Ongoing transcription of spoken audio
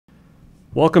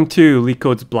Welcome to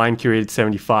Leetcode's Blind Curated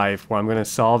 75, where I'm going to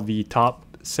solve the top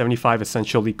 75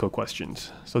 essential Leetcode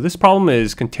questions. So this problem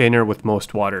is container with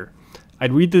most water.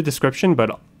 I'd read the description,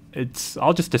 but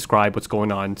I'll just describe what's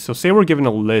going on. So say we're given a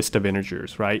list of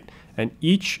integers, right? And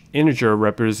each integer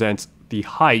represents the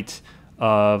height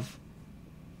of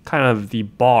kind of the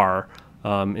bar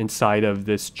inside of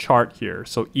this chart here.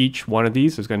 So each one of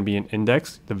these is going to be an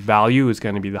index. The value is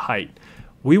going to be the height.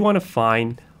 We want to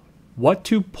find what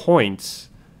 2 points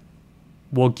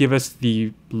will give us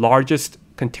the largest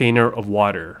container of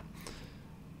water.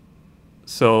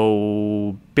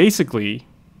 So basically,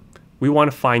 we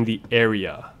want to find the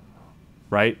area,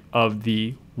 right, of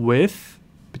the width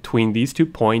between these 2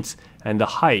 points and the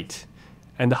height.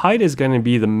 And the height is going to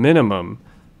be the minimum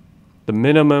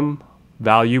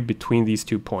value between these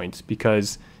 2 points,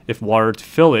 because if water to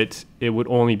fill it, it would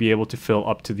only be able to fill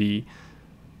up to the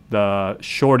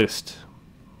shortest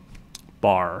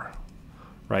bar,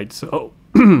 right? So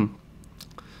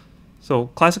so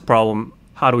classic problem,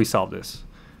 how do we solve this?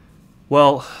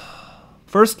 Well,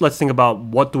 first let's think about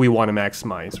what do we want to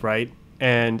maximize, right?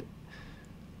 And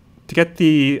to get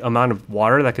the amount of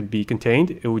water that could be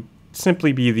contained, it would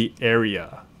simply be the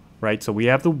area, right? So we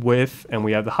have the width and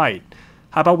we have the height.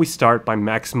 How about we start by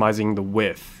maximizing the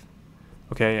width?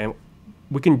 Okay, and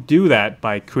we can do that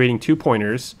by creating 2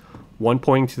 pointers, one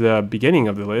pointing to the beginning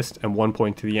of the list and one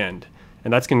pointing to the end.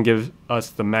 And that's going to give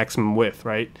us the maximum width,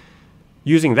 right?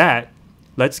 Using that,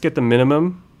 let's get the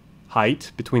minimum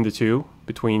height between the two,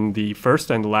 between the first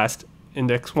and the last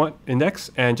index,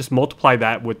 and just multiply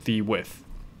that with the width.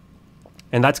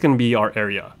 And that's going to be our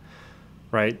area,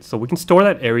 right? So we can store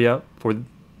that area for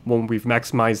when we've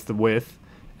maximized the width.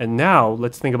 And now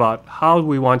let's think about how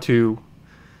we want to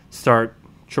start,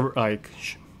 how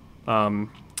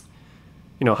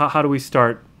do we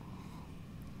start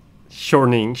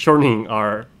shortening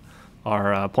our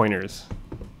pointers.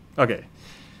 Okay,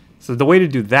 so the way to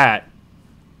do that,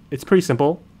 it's pretty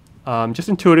simple. Just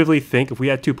intuitively think, if we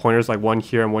had 2 pointers, like one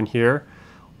here and one here,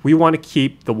 we want to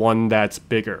keep the one that's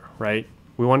bigger, right?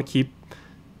 We want to keep,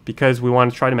 because we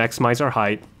want to try to maximize our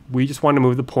height, we just want to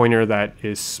move the pointer that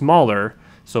is smaller.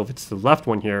 So if it's the left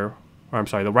one here, or I'm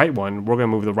sorry, the right one, we're going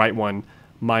to move the right one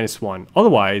 -1.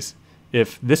 Otherwise,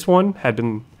 if this one had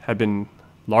been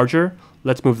larger,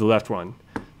 let's move the left one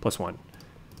 +1.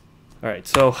 All right,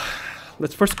 so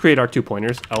let's first create our 2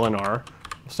 pointers, L and R.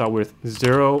 We'll start with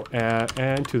 0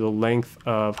 and to the length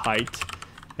of height.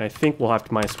 And I think we'll have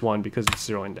to -1 because it's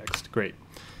 0 indexed. Great.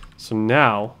 So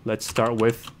now let's start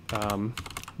with,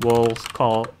 we'll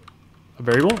call a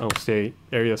variable, and we'll say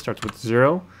area starts with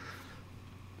 0.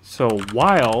 So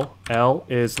while L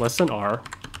is less than R,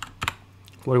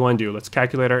 what do we want to do? Let's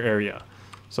calculate our area.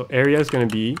 So area is going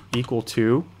to be equal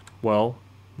to, well,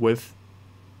 width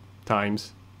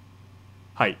times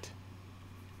height.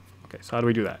 Okay, so how do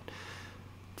we do that?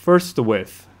 First, the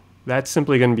width. That's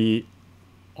simply going to be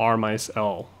R minus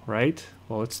L, right?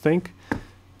 Well, let's think.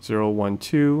 0, 1,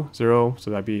 2, 0.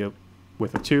 So that'd be a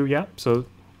width of 2. Yeah, so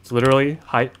it's literally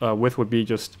height. Width would be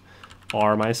just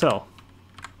R minus L.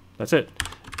 That's it.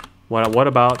 What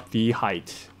about the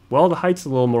height? Well, the height's a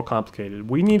little more complicated.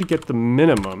 We need to get the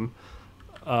minimum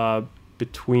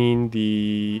between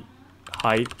the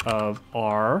height of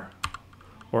R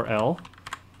or L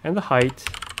and the height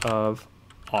of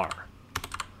R.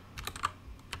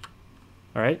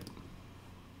 All right.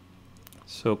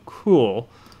 So cool.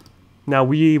 Now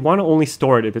we want to only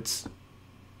store it if it's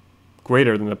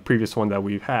greater than the previous one that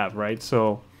we have, right?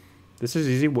 So this is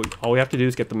easy. All we have to do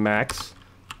is get the max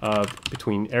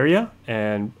between area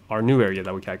and our new area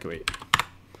that we calculate.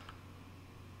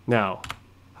 Now,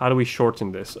 how do we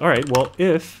shorten this? All right, well,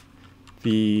 if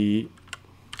the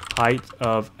height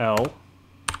of L,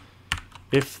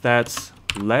 if that's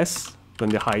less than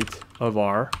the height of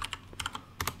R,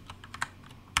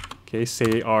 okay,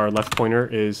 say our left pointer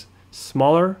is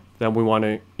smaller, then we want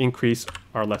to increase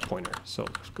our left pointer. So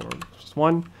let's go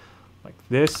 +1, like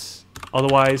this.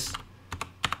 Otherwise,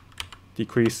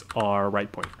 decrease our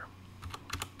right pointer.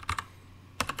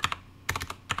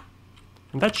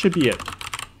 And that should be it.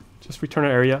 Just return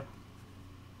our area.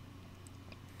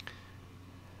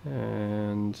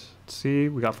 And let's see,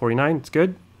 we got 49, it's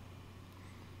good.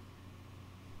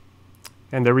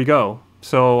 And there we go.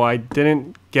 So I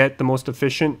didn't get the most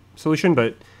efficient solution,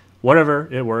 but whatever,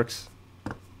 it works.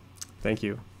 Thank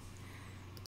you.